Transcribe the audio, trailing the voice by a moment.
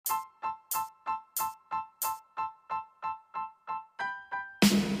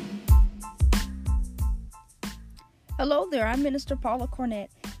Hello there, I'm Minister Paula Cornett.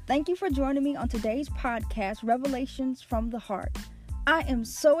 Thank you for joining me on today's podcast, Revelations from the Heart. I am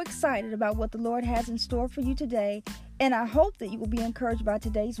so excited about what the Lord has in store for you today, and I hope that you will be encouraged by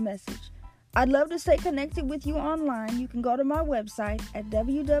today's message. I'd love to stay connected with you online. You can go to my website at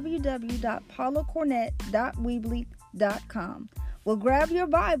www.paulacornett.weebly.com. Well, grab your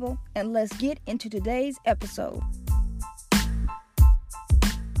Bible and let's get into today's episode.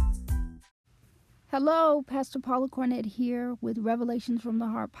 Hello, Pastor Paula Cornett here with Revelations from the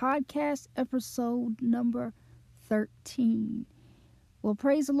Heart podcast, episode number 13. Well,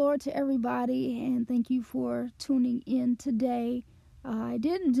 praise the Lord to everybody, and thank you for tuning in today. I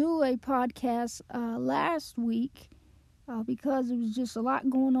didn't do a podcast last week because there was just a lot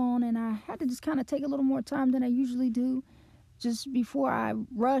going on, and I had to just kind of take a little more time than I usually do just before I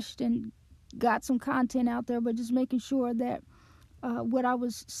rushed and got some content out there, but just making sure that what I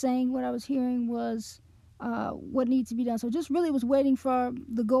was saying, what I was hearing was what needs to be done. So just really was waiting for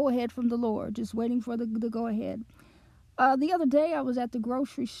the go-ahead from the Lord, just waiting for the go-ahead. The other day I was at the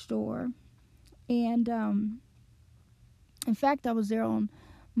grocery store, and in fact I was there on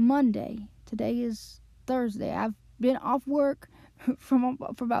Monday. Today is Thursday. I've been off work for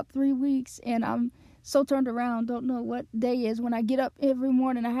about 3 weeks, and I'm so turned around, don't know what day is. When I get up every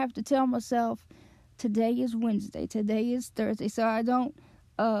morning, I have to tell myself, today is Wednesday, today is Thursday, so I don't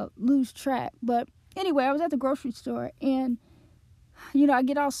lose track. But anyway, I was at the grocery store, and, I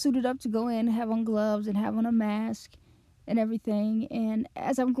get all suited up to go in, have on gloves and have on a mask and everything. And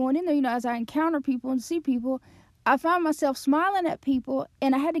as I'm going in there, as I encounter people and see people, I find myself smiling at people,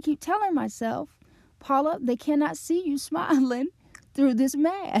 and I had to keep telling myself, Paula, they cannot see you smiling through this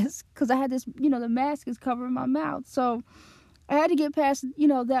mask, because I had this, the mask is covering my mouth. So I had to get past,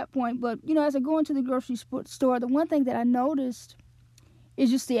 that point. But, as I go into the grocery store, the one thing that I noticed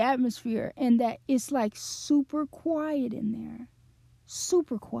is just the atmosphere, and that it's like super quiet in there.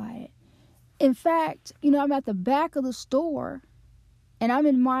 Super quiet. In fact, I'm at the back of the store, and I'm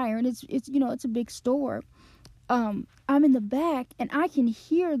in Meijer, and it's a big store. I'm in the back, and I can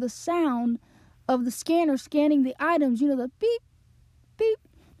hear the sound of the scanner scanning the items, the beep, beep.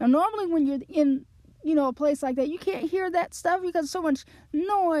 Now, normally when you're in a place like that, you can't hear that stuff because so much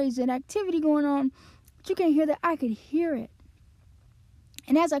noise and activity going on. But you can't hear that. I could hear it.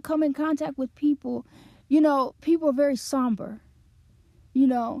 And as I come in contact with people, people are very somber.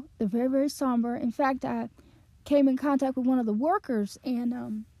 They're very, very somber. In fact, I came in contact with one of the workers,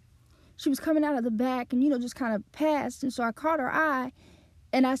 and she was coming out of the back and, just kind of passed. And so I caught her eye,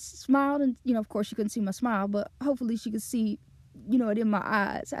 and I smiled, and, of course she couldn't see my smile, but hopefully she could see, it in my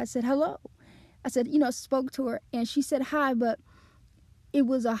eyes. I said, hello. I said, spoke to her, and she said hi, but it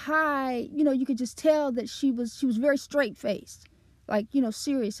was a hi, you could just tell that she was very straight-faced, like,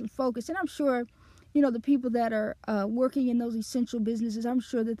 serious and focused. And I'm sure, the people that are working in those essential businesses, I'm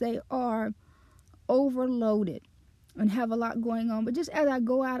sure that they are overloaded and have a lot going on. But just as I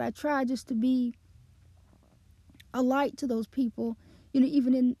go out, I try just to be a light to those people,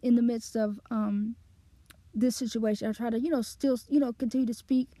 even in the midst of this situation. I try to, still, continue to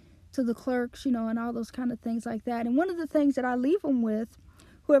speak to the clerks, and all those kind of things like that. And one of the things that I leave them with,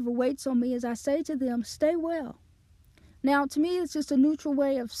 whoever waits on me, is I say to them, stay well. Now, to me, it's just a neutral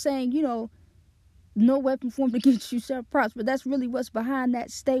way of saying, no weapon formed against you shall prosper. That's really what's behind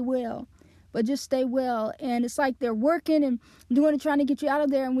that, stay well. But just stay well. And it's like they're working and doing it, trying to get you out of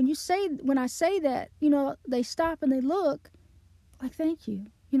there. And when I say that, they stop and they look like, thank you.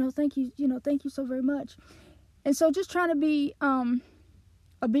 Thank you, thank you so very much. And so just trying to be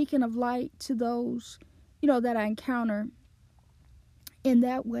a beacon of light to those, that I encounter in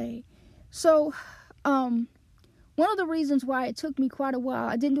that way. So, one of the reasons why it took me quite a while,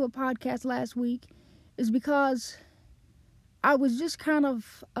 I didn't do a podcast last week, is because I was just kind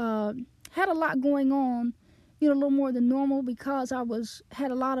of, had a lot going on, a little more than normal, because I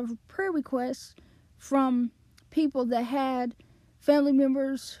had a lot of prayer requests from people that had family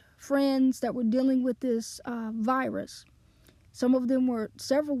members, friends that were dealing with this virus. Several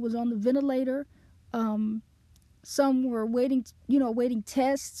was on the ventilator. Some were waiting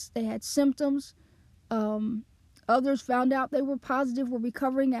tests. They had symptoms. Others found out they were positive, were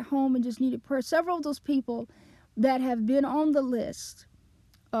recovering at home and just needed prayer. Several of those people that have been on the list,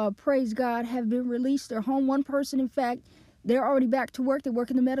 praise God, have been released. They're home. One person, in fact, they're already back to work. They work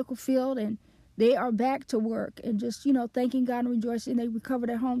in the medical field, and they are back to work and just, thanking God and rejoicing. They recovered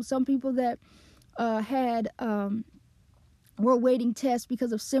at home. Some people that were waiting tests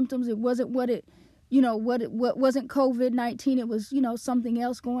because of symptoms. It wasn't what wasn't COVID-19. It was, something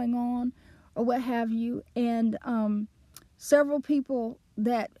else going on or what have you. And several people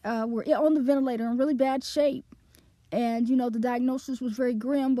that were on the ventilator in really bad shape And, the diagnosis was very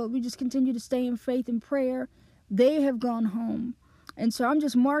grim, but we just continue to stay in faith and prayer. They have gone home. And so I'm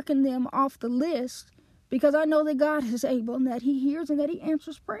just marking them off the list because I know that God is able and that he hears and that he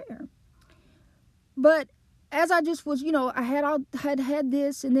answers prayer. But as I just was, I had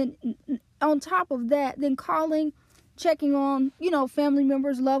this, and then on top of that, then calling, checking on, family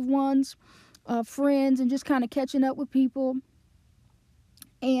members, loved ones, friends, and just kind of catching up with people.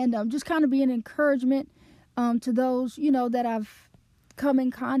 And just kind of being an encouragement to those, that I've come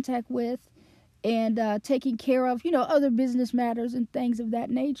in contact with, and taking care of, other business matters and things of that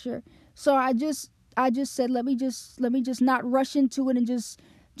nature. So I just said, let me just not rush into it and just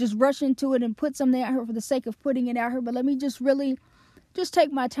rush into it and put something out here for the sake of putting it out here. But let me just really just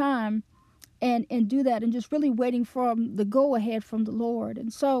take my time and do that, and just really waiting for the go ahead from the Lord.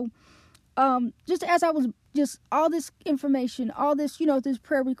 And so just as I was just all this information, all this, this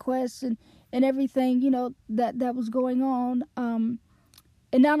prayer requests and everything, that was going on.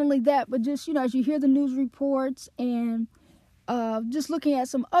 And not only that, but just, as you hear the news reports and just looking at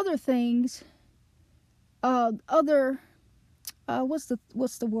some other things, other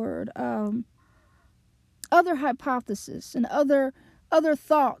hypotheses and other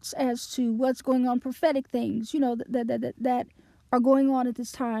thoughts as to what's going on, prophetic things, that are going on at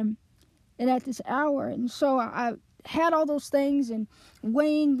this time and at this hour. And so I had all those things and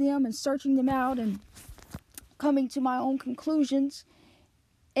weighing them and searching them out and coming to my own conclusions.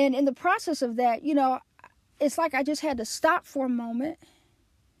 And in the process of that, it's like I just had to stop for a moment.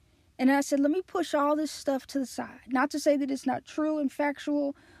 And I said, let me push all this stuff to the side. Not to say that it's not true and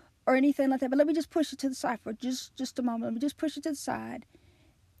factual or anything like that, but let me just push it to the side for just a moment. Let me just push it to the side.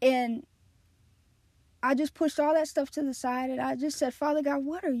 And I just pushed all that stuff to the side, and I just said, Father God,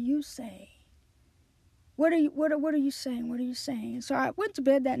 what are you saying? What are you saying? What are you saying? And so I went to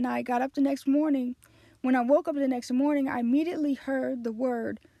bed that night, got up the next morning. When I woke up the next morning, I immediately heard the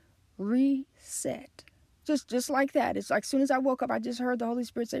word reset. Just like that. It's like as soon as I woke up, I just heard the Holy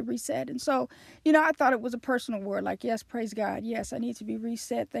Spirit say reset. And so, I thought it was a personal word, like, yes, praise God. Yes, I need to be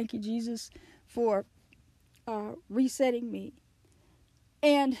reset. Thank you, Jesus, for resetting me.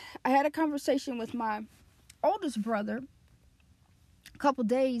 And I had a conversation with my oldest brother a couple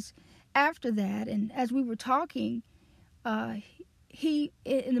days after that. And as we were talking, he,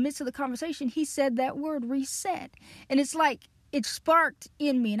 in the midst of the conversation, he said that word reset. And it's like it sparked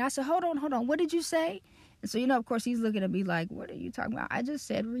in me. And I said, hold on. What did you say? And so, of course, he's looking at me like, what are you talking about? I just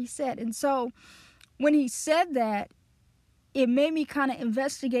said reset. And so when he said that, it made me kind of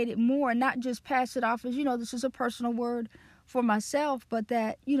investigate it more and not just pass it off as, this is a personal word for myself, but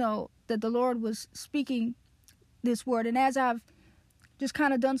that, that the Lord was speaking this word. And as I've just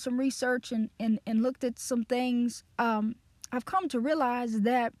kind of done some research and looked at some things, I've come to realize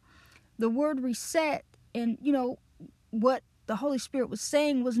that the word reset and, what the Holy Spirit was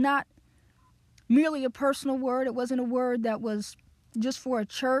saying was not merely a personal word. It wasn't a word that was just for a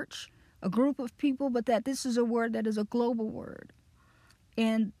church, a group of people, but that this is a word that is a global word.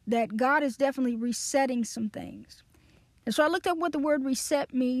 And that God is definitely resetting some things. And so I looked up what the word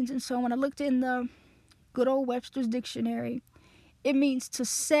reset means. And so when I looked in the good old Webster's dictionary, it means to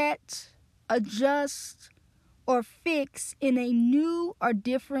set, adjust, or fix in a new or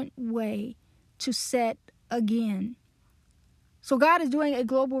different way, to set again. So God is doing a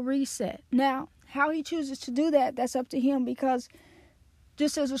global reset. Now, how he chooses to do that, that's up to him, because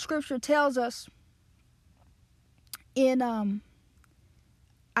just as the scripture tells us in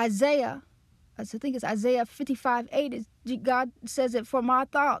Isaiah, I think it's Isaiah 55:8, God says that for my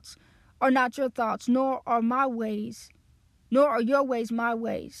thoughts are not your thoughts, nor are your ways my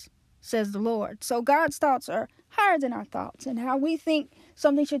ways, says the Lord. So God's thoughts are higher than our thoughts, and how we think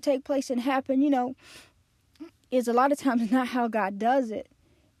something should take place and happen, is a lot of times not how God does it.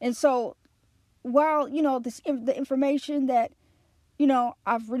 And so while, the information that,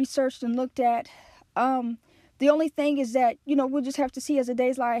 I've researched and looked at, the only thing is that, we'll just have to see as the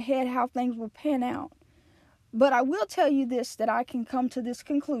days lie ahead how things will pan out. But I will tell you this, that I can come to this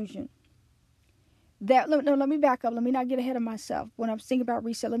conclusion. Let me back up. Let me not get ahead of myself. When I'm thinking about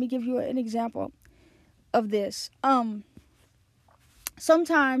reset, let me give you an example of this.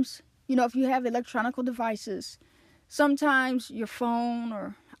 Sometimes, if you have electronic devices, sometimes your phone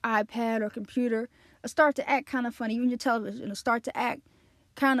or iPad or computer will start to act kind of funny. Even your television will start to act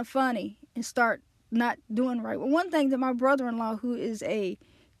kind of funny and start not doing right. Well, one thing that my brother-in-law, who is a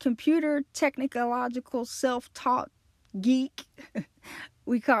computer technological self-taught geek,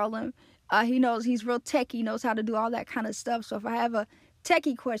 we call him, he knows, he's real techie, he knows how to do all that kind of stuff. So if I have a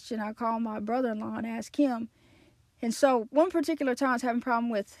techie question, I call my brother-in-law and ask him. And so one particular time I was having a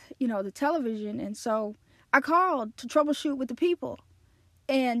problem with, the television. And so I called to troubleshoot with the people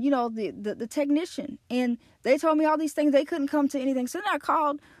and, the technician. And they told me all these things. They couldn't come to anything. So then I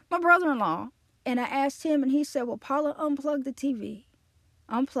called my brother-in-law and I asked him, and he said, well, Paula, unplug the TV.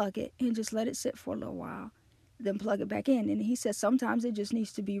 Unplug it and just let it sit for a little while. Then plug it back in. And he said sometimes it just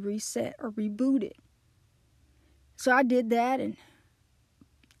needs to be reset or rebooted. So I did that, and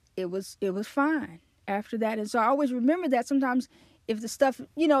it was fine after that. And so I always remember that sometimes if the stuff,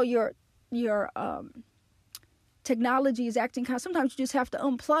 your technology is acting kind of, sometimes you just have to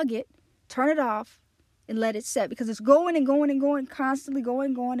unplug it, turn it off, and let it set, because it's going and going and going, constantly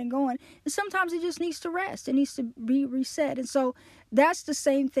going and going. And sometimes it just needs to rest. It needs to be reset. And so that's the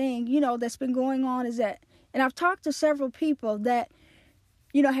same thing, that's been going on, is that, and I've talked to several people that,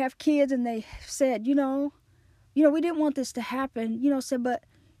 have kids, and they said, we didn't want this to happen, but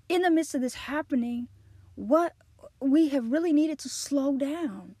in the midst of this happening, what we have really needed to slow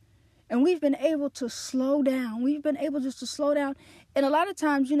down. And we've been able to slow down. We've been able just to slow down. And a lot of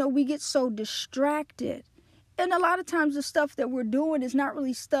times, we get so distracted. And a lot of times the stuff that we're doing is not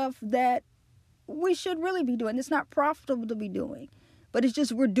really stuff that we should really be doing. It's not profitable to be doing. But it's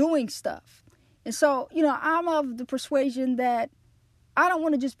just we're doing stuff. And so, I'm of the persuasion that I don't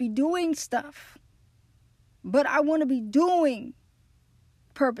want to just be doing stuff, but I want to be doing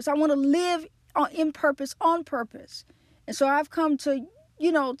purpose. I want to live in purpose, on purpose. And so I've come to,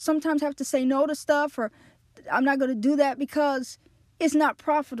 sometimes have to say no to stuff, or I'm not going to do that because it's not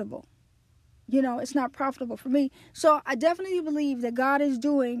profitable. It's not profitable for me. So I definitely believe that God is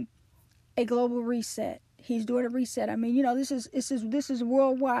doing a global reset. He's doing a reset. I mean, this is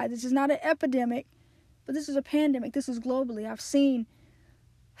worldwide. This is not an epidemic, but this is a pandemic. This is globally. I've seen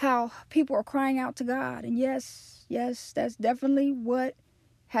how people are crying out to God. And yes, that's definitely what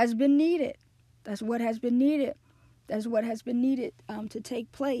has been needed. That's what has been needed. That's what has been needed to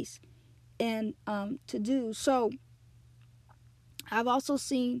take place and to do. So I've also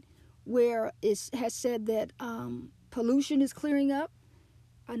seen where it has said that pollution is clearing up.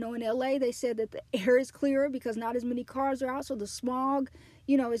 I know in LA they said that the air is clearer because not as many cars are out, so the smog,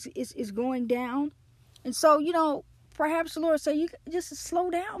 is going down. And so, perhaps the Lord said, you just slow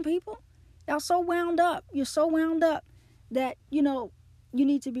down, people. Y'all so wound up. You're so wound up that, you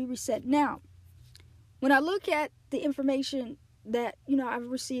need to be reset. Now, when I look at the information that, I've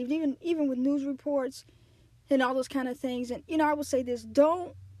received, even with news reports and all those kind of things, and, I will say this,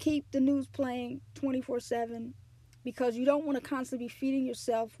 don't keep the news playing 24/7, because you don't want to constantly be feeding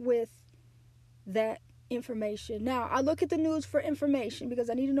yourself with that information. Now, I look at the news for information because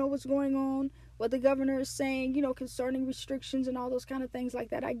I need to know what's going on, what the governor is saying, concerning restrictions and all those kind of things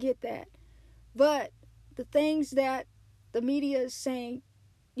like that. I get that. But the things that the media is saying,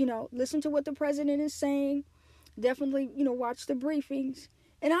 listen to what the president is saying. Definitely, watch the briefings.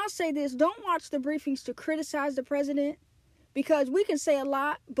 And I'll say this, don't watch the briefings to criticize the president, because we can say a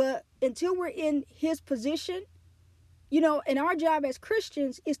lot, but until we're in his position, and our job as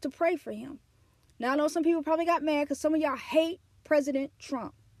Christians is to pray for him. Now, I know some people probably got mad because some of y'all hate President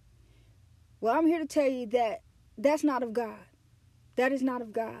Trump. Well, I'm here to tell you that that's not of God. That is not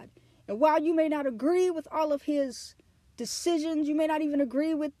of God. And while you may not agree with all of his decisions, you may not even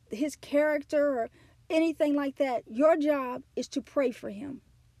agree with his character or anything like that, your job is to pray for him.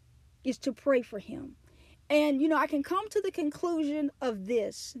 Is to pray for him. And, I can come to the conclusion of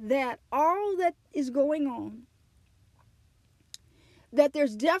this, that all that is going on, that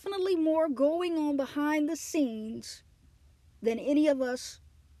there's definitely more going on behind the scenes than any of us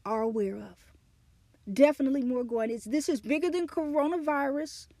are aware of. Definitely more going. This is bigger than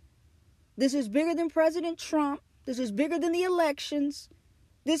coronavirus. This is bigger than President Trump. This is bigger than the elections.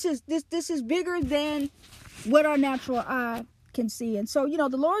 This is bigger than what our natural eye can see. And so,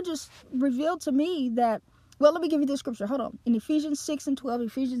 the Lord just revealed to me that, well, let me give you this scripture. Hold on. In Ephesians 6:12,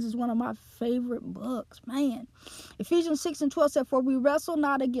 Ephesians is one of my favorite books, man. Ephesians 6:12 said, for we wrestle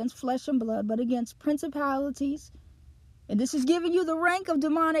not against flesh and blood, but against principalities. And this is giving you the rank of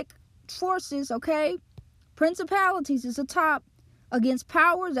demonic forces, okay? Principalities is the top. Against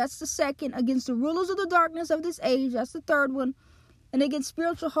powers, that's the second. Against the rulers of the darkness of this age, that's the third one. And against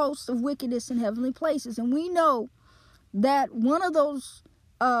spiritual hosts of wickedness in heavenly places. And we know that one of those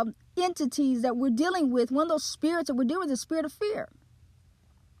entities that we're dealing with, one of those spirits that we're dealing with, is the spirit of fear.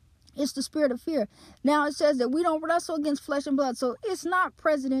 It's the spirit of fear. Now, it says that we don't wrestle against flesh and blood. So it's not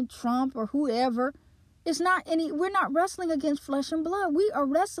President Trump or whoever. We're not wrestling against flesh and blood. We are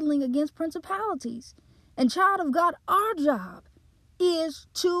wrestling against principalities. And child of God, our job is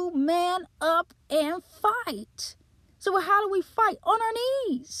to man up and fight. So how do we fight? On our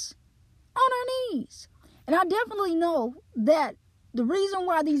knees. On our knees. And I definitely know that the reason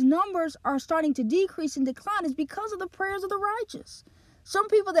why these numbers are starting to decrease and decline is because of the prayers of the righteous. Some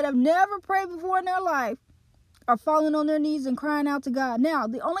people that have never prayed before in their life are falling on their knees and crying out to God. Now,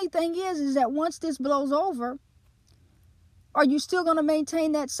 the only thing is that once this blows over, are you still going to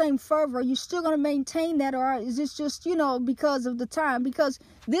maintain that same fervor? Are you still going to maintain that? Or is this just, because of the time? Because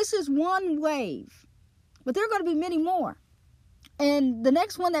this is one wave, but there are going to be many more. And the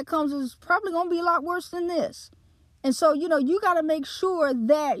next one that comes is probably going to be a lot worse than this. And so, you got to make sure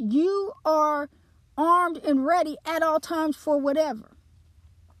that you are armed and ready at all times for whatever.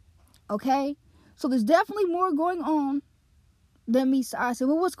 Okay? So there's definitely more going on than me. I said,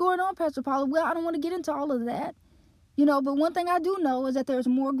 well, what's going on, Pastor Paula? Well, I don't want to get into all of that. But one thing I do know is that there's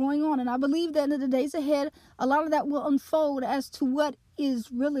more going on. And I believe that in the days ahead, a lot of that will unfold as to what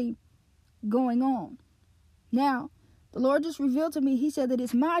is really going on. Now, the Lord just revealed to me, he said that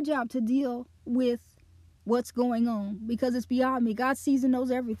it's my job to deal with what's going on because it's beyond me. God sees and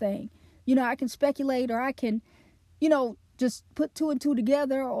knows everything. I can speculate or I can, just put two and two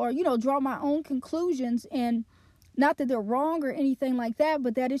together or, draw my own conclusions. And not that they're wrong or anything like that,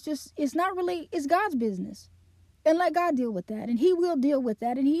 but that it's God's business. And let God deal with that. And he will deal with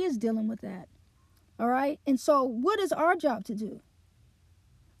that. And he is dealing with that. All right. And so what is our job to do?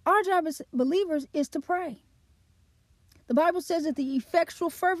 Our job as believers is to pray. The Bible says that the effectual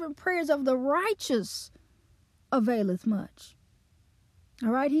fervent prayers of the righteous availeth much.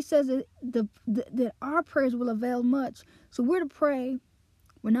 All right. He says that our prayers will avail much. So we're to pray.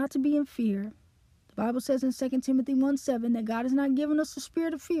 We're not to be in fear. The Bible says in 2 Timothy 1:7 that God has not given us the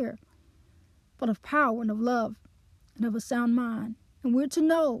spirit of fear, but of power and of love and of a sound mind. And we're to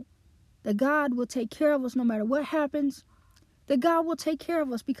know that God will take care of us no matter what happens, that God will take care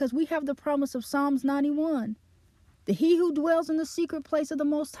of us because we have the promise of Psalms 91, that he who dwells in the secret place of the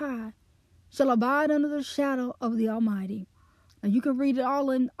Most High shall abide under the shadow of the Almighty. And you can read it all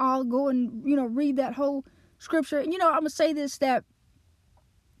and I'll go and, read that whole scripture. And, I'm going to say this, that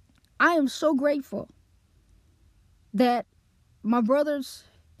I am so grateful that my brothers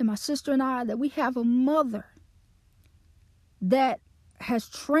and my sister and I, that we have a mother that has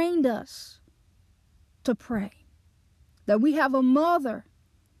trained us to pray. That we have a mother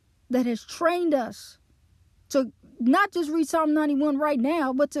that has trained us to not just read Psalm 91 right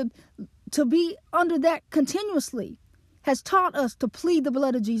now, but to be under that continuously. Has taught us to plead the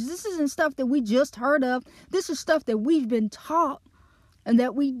blood of Jesus. This isn't stuff that we just heard of. This is stuff that we've been taught and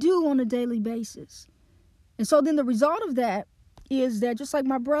that we do on a daily basis. And so then the result of that is that just like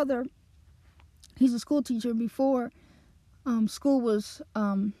my brother, he's a school teacher. Before school was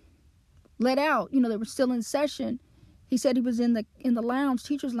let out, they were still in session. He said he was in the lounge,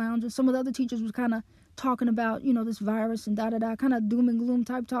 teacher's lounge, and some of the other teachers was kind of talking about, this virus and kind of doom and gloom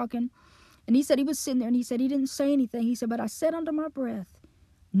type talking. And he said he was sitting there and he said he didn't say anything. He said, but I said under my breath,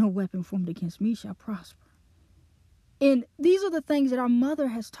 no weapon formed against me shall prosper. And these are the things that our mother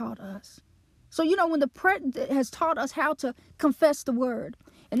has taught us. So, when the prayer has taught us how to confess the word.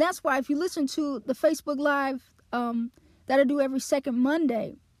 And that's why if you listen to the Facebook Live that I do every second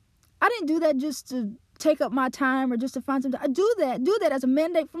Monday, I didn't do that just to take up my time or just to find some time. I do that as a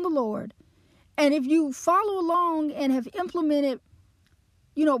mandate from the Lord. And if you follow along and have implemented,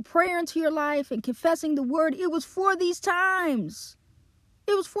 prayer into your life and confessing the word, it was for these times.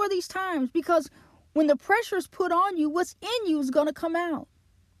 It was for these times because when the pressure is put on you, what's in you is going to come out.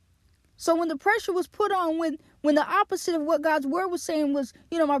 So when the pressure was put on, when the opposite of what God's word was saying was,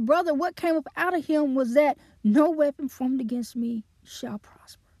 my brother, what came up out of him was that no weapon formed against me shall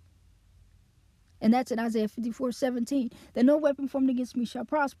prosper. And that's in Isaiah 54:17, that no weapon formed against me shall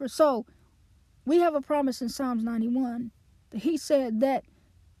prosper. So we have a promise in Psalms 91 that he said that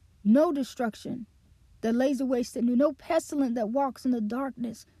no destruction that lays waste at noon, no pestilence that walks in the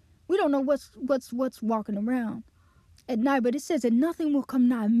darkness. We don't know what's walking around at night, but it says that nothing will come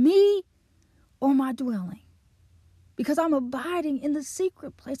nigh me or my dwelling because I'm abiding in the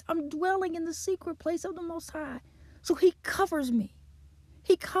secret place. I'm dwelling in the secret place of the Most High. So he covers me.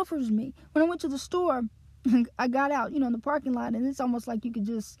 He covers me. When I went to the store, I got out, in the parking lot, and it's almost like you could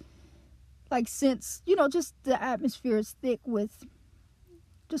just sense, just the atmosphere is thick with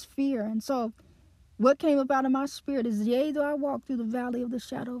just fear. And so what came up out of my spirit is, yea, though I walk through the valley of the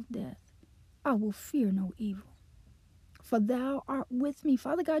shadow of death, I will fear no evil. For thou art with me.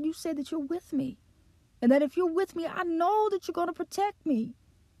 Father God, you said that you're with me. And that if you're with me, I know that you're going to protect me.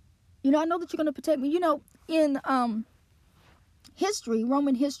 I know that you're going to protect me. In history,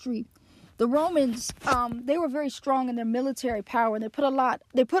 Roman history, the Romans, they were very strong in their military power. They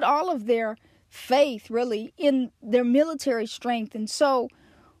put all of their faith really in their military strength. And so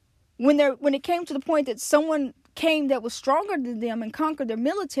when it came to the point that someone came that was stronger than them and conquered their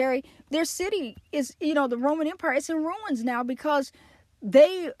military, their city is, the Roman Empire, it's in ruins now because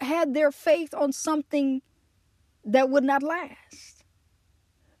they had their faith on something that would not last.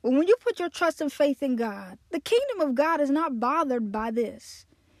 But when you put your trust and faith in God, the kingdom of God is not bothered by this.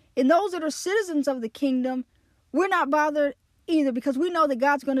 And those that are citizens of the kingdom, we're not bothered either because we know that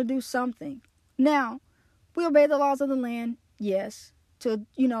God's going to do something. Now, we obey the laws of the land, yes, to,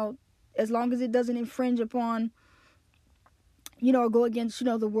 as long as it doesn't infringe upon, or go against,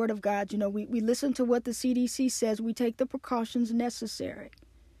 the word of God. We listen to what the CDC says. We take the precautions necessary.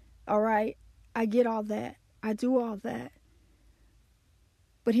 All right? I get all that. I do all that.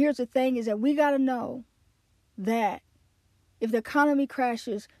 But here's the thing is that we got to know that if the economy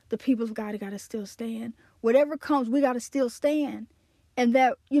crashes, the people of God got to still stand. Whatever comes, we got to still stand. And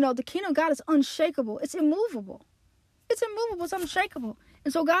that, the kingdom of God is unshakable. It's immovable. It's immovable. It's unshakable.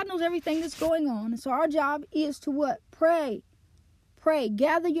 And so God knows everything that's going on. And so our job is to what? Pray. Pray.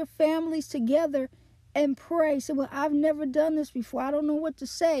 Gather your families together and pray. Say, well, I've never done this before. I don't know what to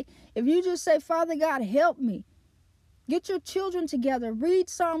say. If you just say, Father God, help me. Get your children together. Read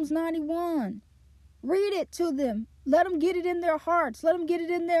Psalms 91. Read it to them. Let them get it in their hearts. Let them get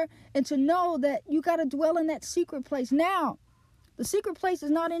it in there and to know that you got to dwell in that secret place. Now, the secret place is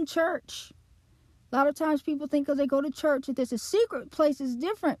not in church. A lot of times people think because they go to church that there's a secret place is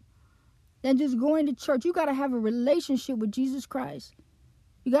different than just going to church. You got to have a relationship with Jesus Christ.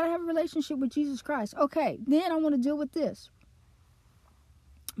 You got to have a relationship with Jesus Christ. Okay, then I want to deal with this.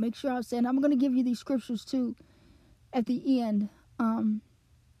 Make sure I'm saying, I'm going to give you these scriptures too at the end.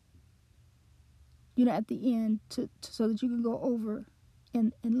 At the end so that you can go over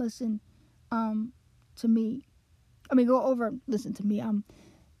and listen to me. Listen to me.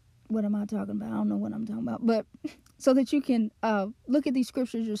 What am I talking about? I don't know what I'm talking about. But so that you can look at these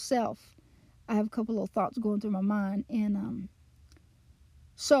scriptures yourself. I have a couple of thoughts going through my mind. And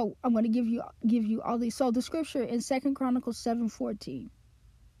so I'm going to give you all these. So the scripture in 2 Chronicles 7:14.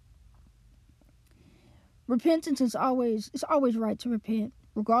 Repentance is always right to repent.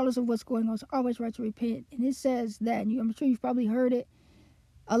 Regardless of what's going on, it's always right to repent. And it says that, and I'm sure you've probably heard it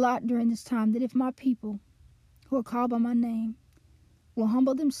a lot during this time, that if my people who are called by my name will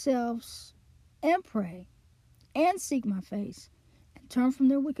humble themselves and pray and seek my face and turn from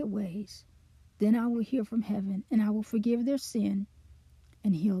their wicked ways, then I will hear from heaven and I will forgive their sin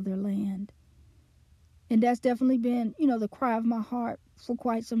and heal their land. And that's definitely been, the cry of my heart for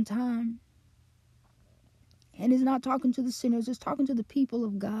quite some time. And it's not talking to the sinners, it's talking to the people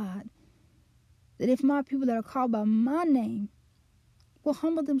of God. That if my people that are called by my name will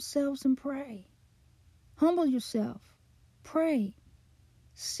humble themselves and pray. Humble yourself. Pray.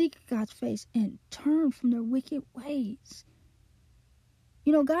 Seek God's face and turn from their wicked ways.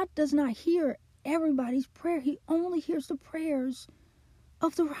 God does not hear everybody's prayer. He only hears the prayers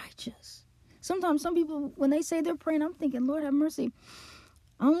of the righteous. Sometimes some people, when they say they're praying, I'm thinking, Lord have mercy.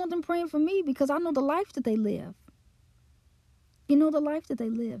 I don't want them praying for me because I know the life that they live. The life that they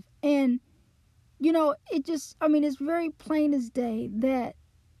live. And, it's very plain as day that,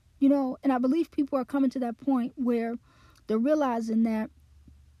 and I believe people are coming to that point where they're realizing that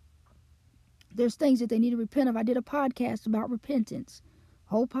there's things that they need to repent of. I did a podcast about repentance,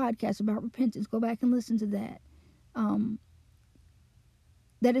 whole podcast about repentance. Go back and listen to that.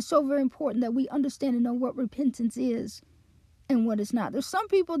 That is so very important that we understand and know what repentance is and what it's not. There's some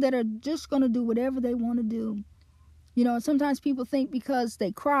people that are just going to do whatever they want to do. And sometimes people think because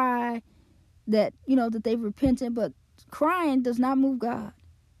they cry that, that they've repented, but crying does not move God.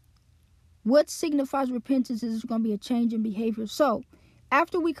 What signifies repentance is going to be a change in behavior. So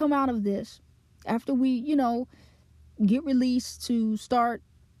after we come out of this, after we, get released to start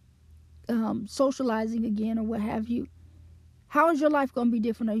socializing again or what have you, how is your life going to be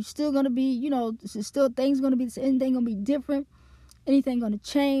different? Are you still going to be, is still things going to be the same? Anything going to be different? Anything going to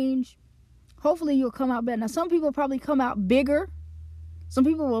change? Hopefully you'll come out better. Now, some people will probably come out bigger. Some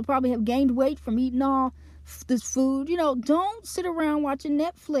people will probably have gained weight from eating all this food. Don't sit around watching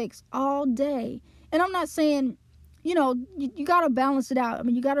Netflix all day. And I'm not saying, you got to balance it out.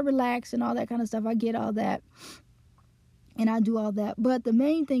 You got to relax and all that kind of stuff. I get all that. And I do all that. But the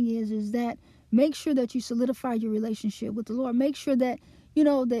main thing is that make sure that you solidify your relationship with the Lord. Make sure that,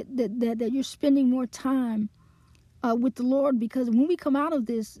 that you're spending more time with the Lord, because when we come out of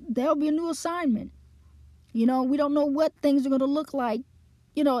this, there'll be a new assignment. We don't know what things are going to look like.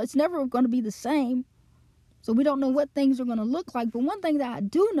 It's never going to be the same. So we don't know what things are going to look like. But one thing that I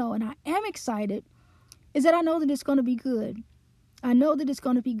do know, and I am excited, is that I know that it's going to be good. I know that it's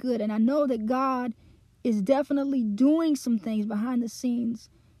going to be good. And I know that God is definitely doing some things behind the scenes,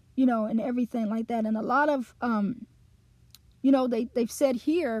 and everything like that. And a lot of, they've said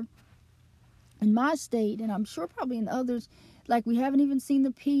here in my state, and I'm sure probably in others, like we haven't even seen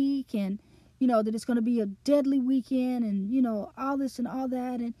the peak, and, that it's going to be a deadly weekend, and, all this and all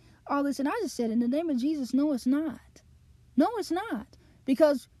that, and all this. And I just said, in the name of Jesus, no, it's not. No, it's not.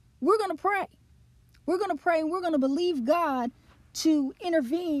 Because we're going to pray. We're going to pray, and we're going to believe God to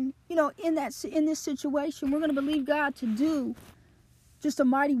intervene, in this situation. We're going to believe God to do just a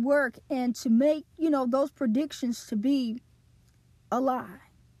mighty work, and to make, those predictions to be a lie.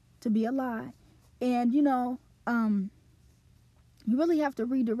 And, you really have to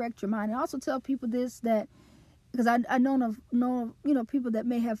redirect your mind. And also tell people this, that, because I know people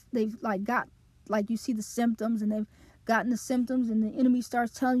that they've like got, like, you see the symptoms, and they've gotten the symptoms, and the enemy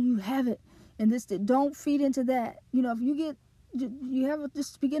starts telling you have it, and this, that don't feed into that. If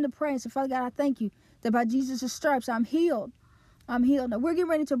just begin to pray and say, Father God, I thank you that by Jesus' stripes I'm healed. I'm healed. Now we're getting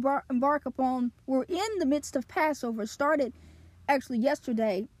ready to embark upon, we're in the midst of Passover. It started actually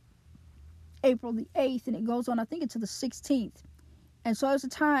yesterday, April the 8th, and it goes on, I think, until the 16th. And so it's a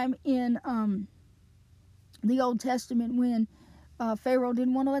time in the Old Testament when Pharaoh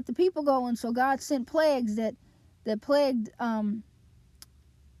didn't want to let the people go, and so God sent plagues that plagued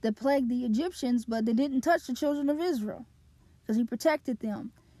the Egyptians, but they didn't touch the children of Israel because he protected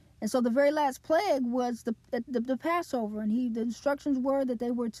them. And so the very last plague was the Passover, and the instructions were that they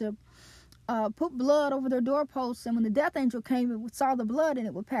were to put blood over their doorposts, and when the death angel came, it saw the blood and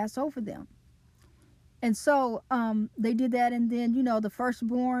it would pass over them. And so they did that, and then, the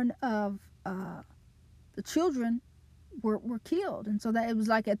firstborn of the children were killed. And so that it was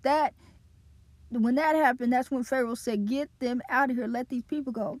like when that happened, that's when Pharaoh said, get them out of here, let these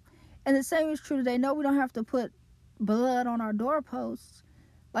people go. And the same is true today. No, we don't have to put blood on our doorposts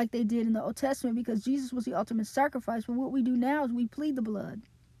like they did in the Old Testament, because Jesus was the ultimate sacrifice. But what we do now is we plead the blood.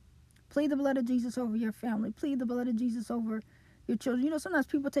 Plead the blood of Jesus over your family. Plead the blood of Jesus over your children. Sometimes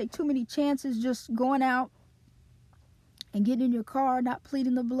people take too many chances just going out and getting in your car, not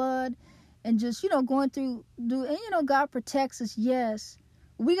pleading the blood, and just, going through, and, God protects us, yes.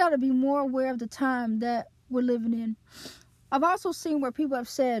 We got to be more aware of the time that we're living in. I've also seen where people have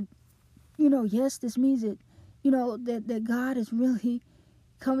said, yes, this means it, that God is really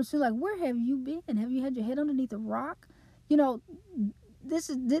coming soon. Like, where have you been? Have you had your head underneath a rock? This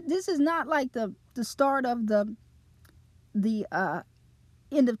is not like the start of the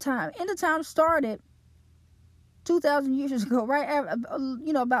end of time. End of time started 2,000 years ago, right?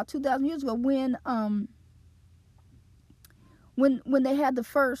 About 2,000 years ago, when they had the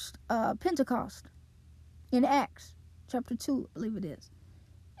first Pentecost in Acts chapter 2, I believe it is.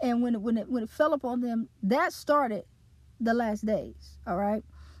 And when it fell upon them, that started the last days. All right.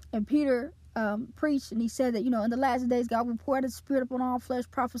 And Peter preached, and he said that, in the last days, God will pour out His Spirit upon all flesh,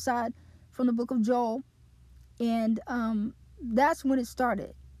 prophesied from the book of Joel. And that's when it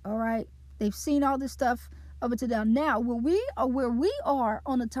started. All right. They've seen all this stuff up until now. Where we are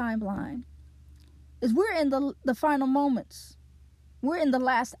on the timeline is we're in the final moments. We're in the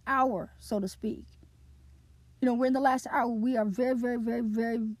last hour, so to speak. We're in the last hour. We are very, very, very,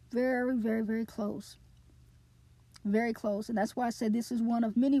 very, very, very, very close. Very close. And that's why I said this is one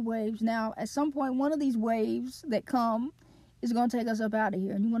of many waves. Now, at some point, one of these waves that come is going to take us up out of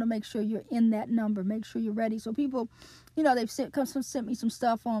here. And you want to make sure you're in that number. Make sure you're ready. So people, they've sent me some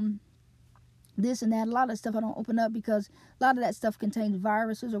stuff on this and that. A lot of stuff I don't open up because a lot of that stuff contains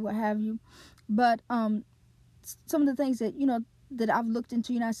viruses or what have you. But some of the things that, that I've looked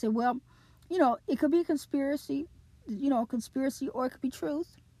into, and I said, well, it could be a conspiracy, or it could be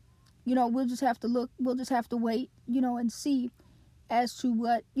truth. We'll just have to look, we'll just have to wait, and see as to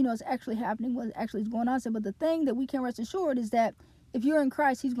what, is actually happening, what actually is going on. But the thing that we can rest assured is that if you're in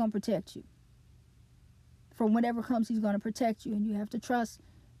Christ, He's going to protect you. From whatever comes, He's going to protect you. And you have to trust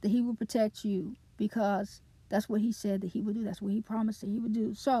that He will protect you, because that's what He said that He would do. That's what He promised that He would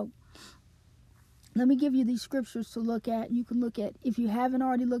do. So, let me give you these scriptures to look at. You can look at, if you haven't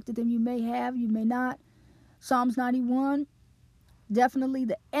already looked at them, you may have, you may not. Psalms 91. Definitely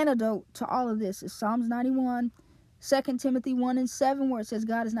the antidote to all of this is Psalms 91, 2 Timothy 1:7, where it says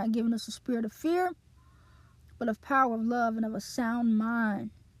God has not given us a spirit of fear, but of power, of love, and of a sound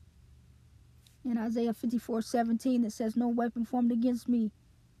mind. In Isaiah 54:17, it says, no weapon formed against me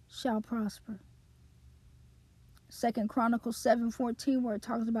shall prosper. 2 Chronicles 7:14, where it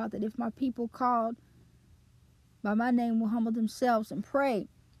talks about that if my people called by my name will humble themselves and pray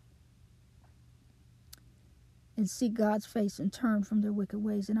and seek God's face and turn from their wicked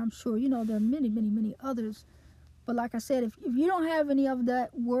ways. And I'm sure, there are many, many, many others. But like I said, if you don't have any of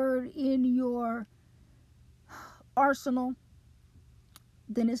that word in your arsenal,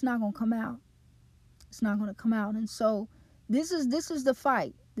 then it's not going to come out. It's not going to come out. And so this is the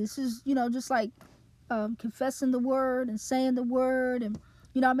fight. This is, just like confessing the word and saying the word. And,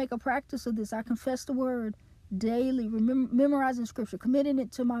 I make a practice of this. I confess the word daily, memorizing scripture, committing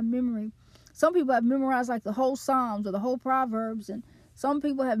it to my memory. Some people have memorized like the whole Psalms or the whole Proverbs, and some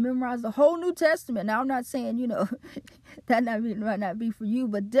people have memorized the whole New Testament. Now, I'm not saying, that might not be for you,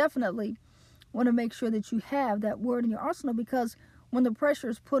 but definitely want to make sure that you have that word in your arsenal, because when the pressure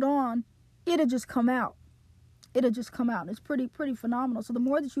is put on, it'll just come out. It'll just come out. It's pretty phenomenal. So the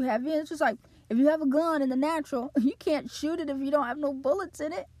more that you have in, it's just like if you have a gun in the natural, you can't shoot it if you don't have no bullets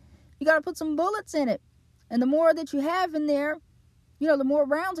in it. You got to put some bullets in it. And the more that you have in there, the more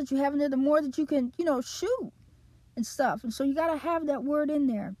rounds that you have in there, the more that you can, shoot and stuff. And so you got to have that word in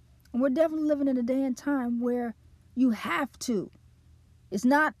there. And we're definitely living in a day and time where you have to. It's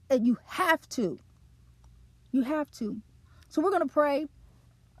not that you have to. You have to. So we're going to pray.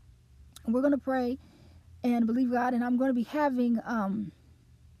 And we're going to pray and believe God. And I'm going to be having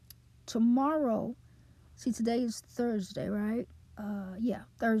tomorrow. See, today is Thursday, right?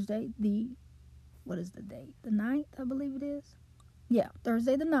 Thursday. What is the date? The 9th, I believe it is. Yeah,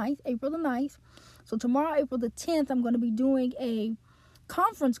 Thursday the 9th, April the 9th. So tomorrow, April the 10th, I'm going to be doing a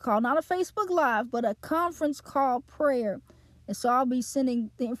conference call, not a Facebook Live, but a conference call prayer. And so I'll be sending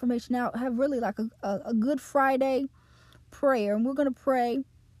the information out, have really like a Good Friday prayer. And we're going to pray.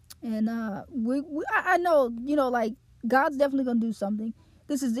 And I know, like God's definitely going to do something.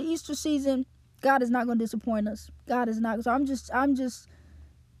 This is the Easter season. God is not going to disappoint us. God is not. So I'm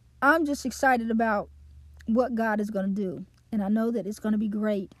just excited about what God is going to do. And I know that it's going to be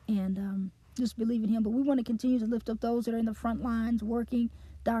great. And just believe in him. But we want to continue to lift up those that are in the front lines working,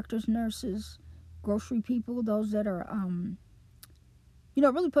 doctors, nurses, grocery people, those that are,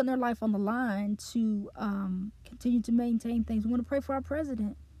 really putting their life on the line to continue to maintain things. We want to pray for our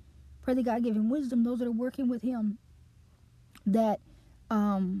president. Pray that God give him wisdom. Those that are working with him, that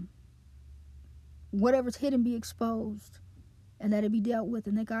whatever's hidden be exposed and that it be dealt with,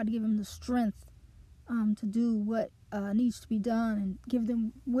 and that God give him the strength to do what needs to be done, and give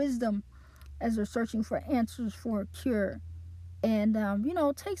them wisdom as they're searching for answers for a cure. And,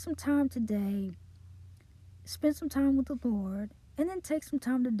 take some time today, spend some time with the Lord, and then take some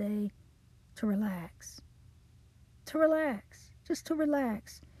time today to relax. Just to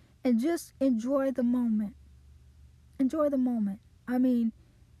relax. And just enjoy the moment. Enjoy the moment. I mean,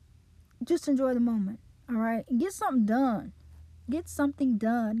 just enjoy the moment. All right? And get something done. Get something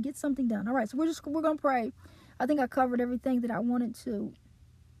done. All right, so we're going to pray. I think I covered everything that I wanted to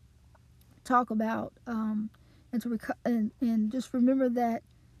talk about. And just remember that,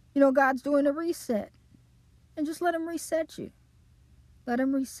 God's doing a reset. And just let him reset you. Let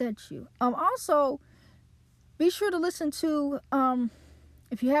him reset you. Also, be sure to listen to,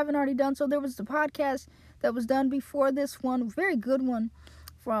 if you haven't already done so, there was the podcast that was done before this one, a very good one,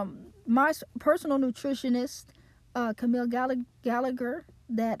 from my personal nutritionist, Camille Gallagher,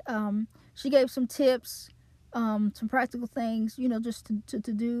 that she gave some tips, some practical things, just to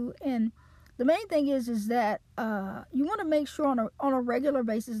do. And the main thing is that you want to make sure on a regular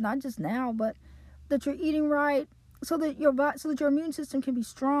basis, not just now, but that you're eating right, so that your immune system can be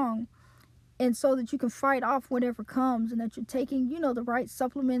strong, and so that you can fight off whatever comes, and that you're taking, the right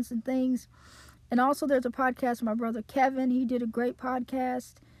supplements and things. And also there's a podcast with my brother Kevin. He did a great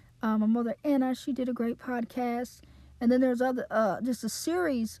podcast. My mother Anna, she did a great podcast. And then there's just a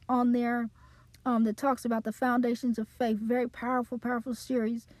series on there that talks about the foundations of faith. Very powerful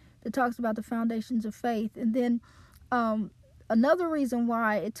series that talks about the foundations of faith. And then another reason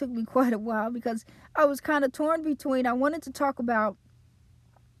why it took me quite a while, because I was kind of torn between, I wanted to talk about,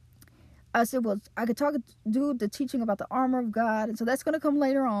 I said, well, I could do the teaching about the armor of God, and so that's going to come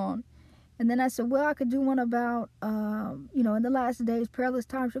later on. And then I said, well, I could do one about, in the last days, perilous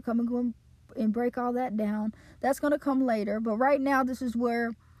times shall come and go and break all that down. That's going to come later. But right now, this is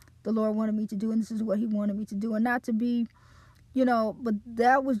where the Lord wanted me to do, and this is what he wanted me to do. And not to be, but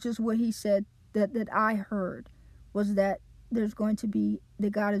that was just what he said that I heard, was that there's going to be,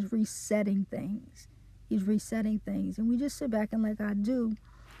 that God is resetting things. He's resetting things. And we just sit back and let God do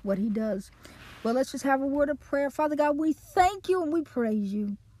what he does. Well, let's just have a word of prayer. Father God, we thank you and we praise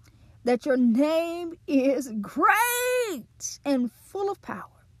you that your name is great and full of power.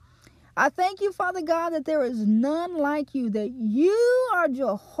 I thank you, Father God, that there is none like you, that you are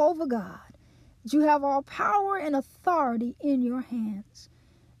Jehovah God, that you have all power and authority in your hands.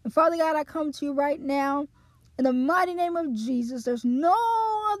 And Father God, I come to you right now in the mighty name of Jesus. There's no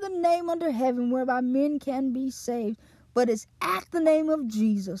other name under heaven whereby men can be saved, but it's at the name of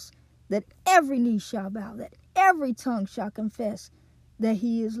Jesus that every knee shall bow, that every tongue shall confess that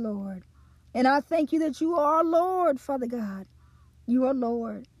he is Lord. And I thank you that you are Lord, Father God. You are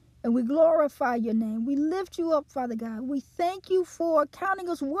Lord. And we glorify your name. We lift you up, Father God. We thank you for counting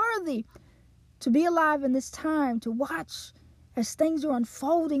us worthy to be alive in this time, to watch as things are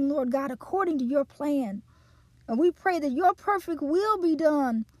unfolding, Lord God, according to your plan. And we pray that your perfect will be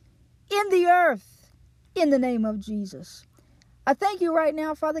done in the earth, in the name of Jesus. I thank you right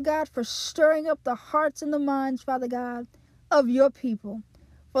now, Father God, for stirring up the hearts and the minds, Father God, of your people.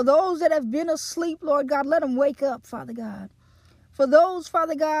 For those that have been asleep, Lord God, let them wake up, Father God. For those,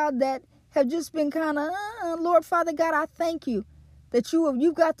 Father God, that have just been kind of, Lord, Father God, I thank you that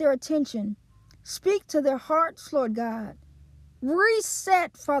you've got their attention. Speak to their hearts, Lord God.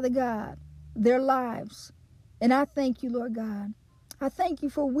 Reset, Father God, their lives. And I thank you, Lord God. I thank you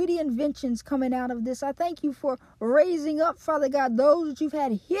for witty inventions coming out of this. I thank you for raising up, Father God, those that you've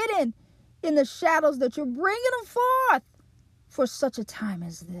had hidden in the shadows, that you're bringing them forth for such a time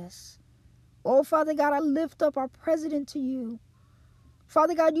as this. Oh, Father God, I lift up our president to you.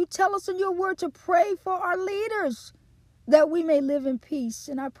 Father God, you tell us in your word to pray for our leaders that we may live in peace.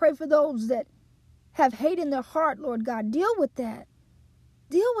 And I pray for those that have hate in their heart, Lord God. Deal with that.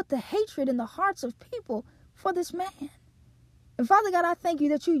 Deal with the hatred in the hearts of people for this man. And Father God, I thank you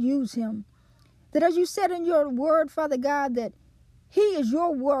that you use him. That as you said in your word, Father God, that he is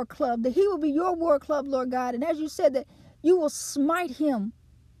your war club, that he will be your war club, Lord God. And as you said that you will smite him.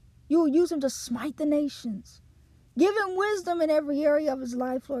 You will use him to smite the nations. Give him wisdom in every area of his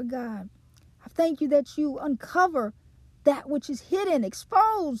life, Lord God. I thank you that you uncover that which is hidden,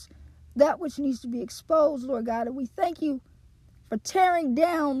 expose that which needs to be exposed, Lord God. And we thank you for tearing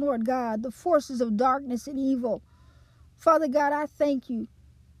down, Lord God, the forces of darkness and evil. Father God, I thank you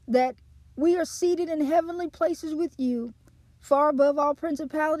that we are seated in heavenly places with you, far above all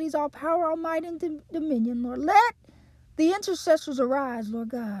principalities, all power, all might, and dominion, Lord. Let the intercessors arise, Lord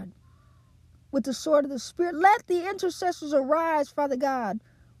God, with the sword of the Spirit. Let the intercessors arise, Father God,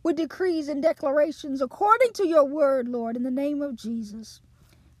 with decrees and declarations according to your word, Lord, in the name of Jesus.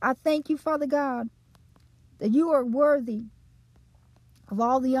 I thank you, Father God, that you are worthy of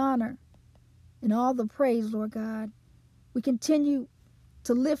all the honor and all the praise, Lord God. We continue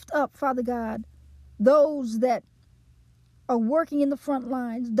to lift up, Father God, those that are working in the front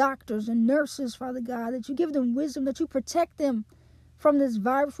lines, doctors and nurses, Father God, that you give them wisdom, that you protect them from this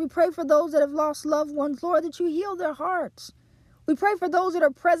virus. We pray for those that have lost loved ones, Lord, that you heal their hearts. We pray for those that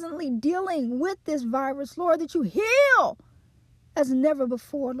are presently dealing with this virus, Lord, that you heal as never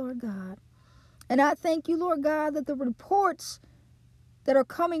before, Lord God. And I thank you, Lord God, that the reports that are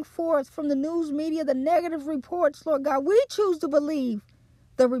coming forth from the news media, the negative reports, Lord God, we choose to believe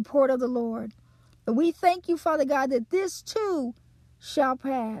the report of the Lord. And we thank you, Father God, that this too shall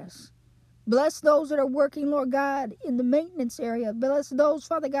pass. Bless those that are working, Lord God, in the maintenance area. Bless those,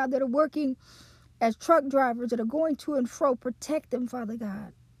 Father God, that are working as truck drivers that are going to and fro. Protect them, Father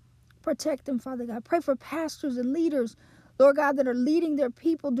God. Protect them, Father God. Pray for pastors and leaders, Lord God, that are leading their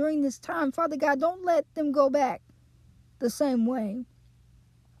people during this time. Father God, don't let them go back the same way.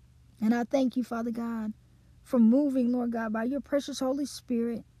 And I thank you, Father God, for moving, Lord God, by your precious Holy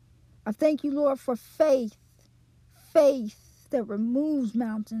Spirit. I thank you, Lord, for faith that removes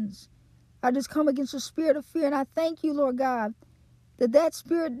mountains. I just come against the spirit of fear, and I thank you, Lord God, that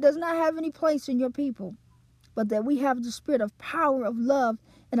spirit does not have any place in your people, but that we have the spirit of power, of love,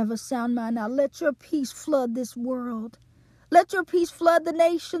 and of a sound mind. Now let your peace flood this world. Let your peace flood the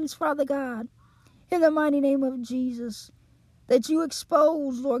nations, Father God, in the mighty name of Jesus. That you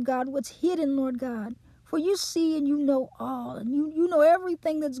expose, Lord God, what's hidden, Lord God. For you see and you know all, and you know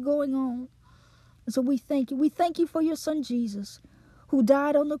everything that's going on. And so we thank you. We thank you for your son Jesus, who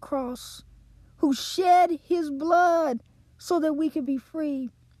died on the cross, who shed his blood so that we could be free,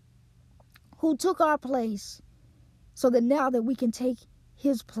 who took our place so that now that we can take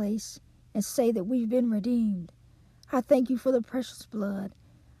his place and say that we've been redeemed. I thank you for the precious blood.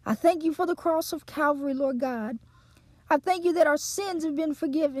 I thank you for the cross of Calvary, Lord God. I thank you that our sins have been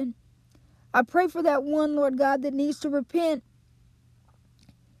forgiven. I pray for that one, Lord God, that needs to repent.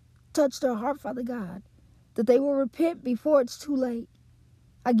 Touch their heart, Father God, that they will repent before it's too late.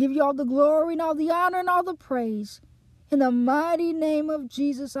 I give you all the glory and all the honor and all the praise. In the mighty name of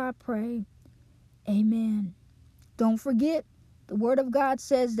Jesus, I pray. Amen. Don't forget, the Word of God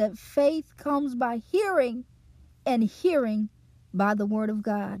says that faith comes by hearing, and hearing by the Word of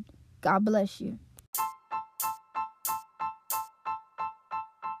God. God bless you.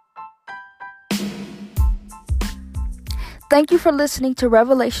 Thank you for listening to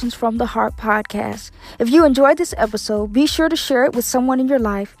Revelations from the Heart podcast. If you enjoyed this episode, be sure to share it with someone in your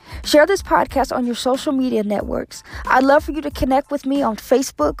life. Share this podcast on your social media networks. I'd love for you to connect with me on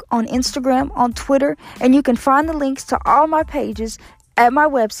Facebook, on Instagram, on Twitter, and you can find the links to all my pages at my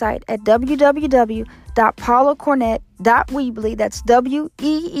website at www.paulacornett.weebly, that's WEEBLY.com.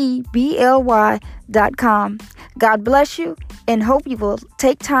 God bless you and hope you will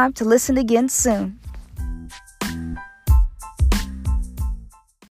take time to listen again soon.